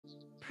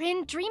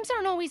Prin, dreams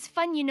aren't always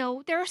fun, you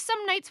know. There are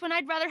some nights when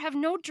I'd rather have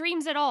no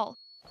dreams at all.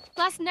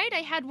 Last night I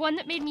had one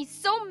that made me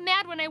so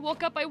mad when I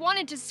woke up I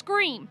wanted to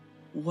scream.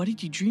 What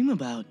did you dream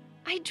about?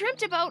 I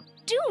dreamt about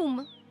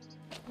Doom.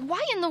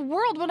 Why in the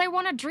world would I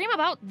want to dream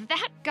about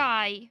that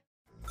guy?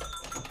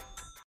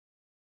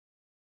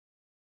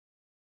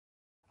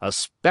 A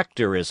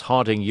specter is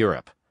haunting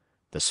Europe,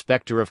 the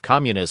specter of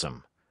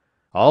communism.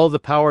 All the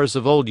powers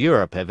of old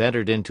Europe have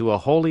entered into a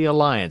holy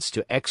alliance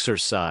to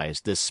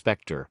exorcise this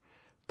specter.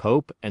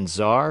 Pope and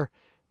Tsar,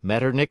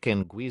 Metternich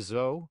and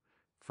Guizot,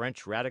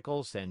 French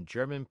radicals and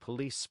German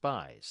police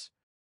spies.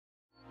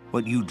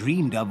 What you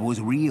dreamed of was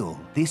real.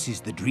 This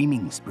is the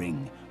dreaming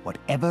spring.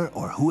 Whatever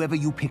or whoever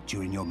you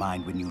picture in your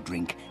mind when you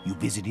drink, you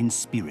visit in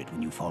spirit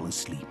when you fall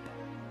asleep.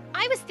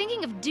 I was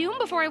thinking of Doom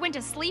before I went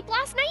to sleep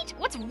last night?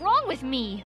 What's wrong with me?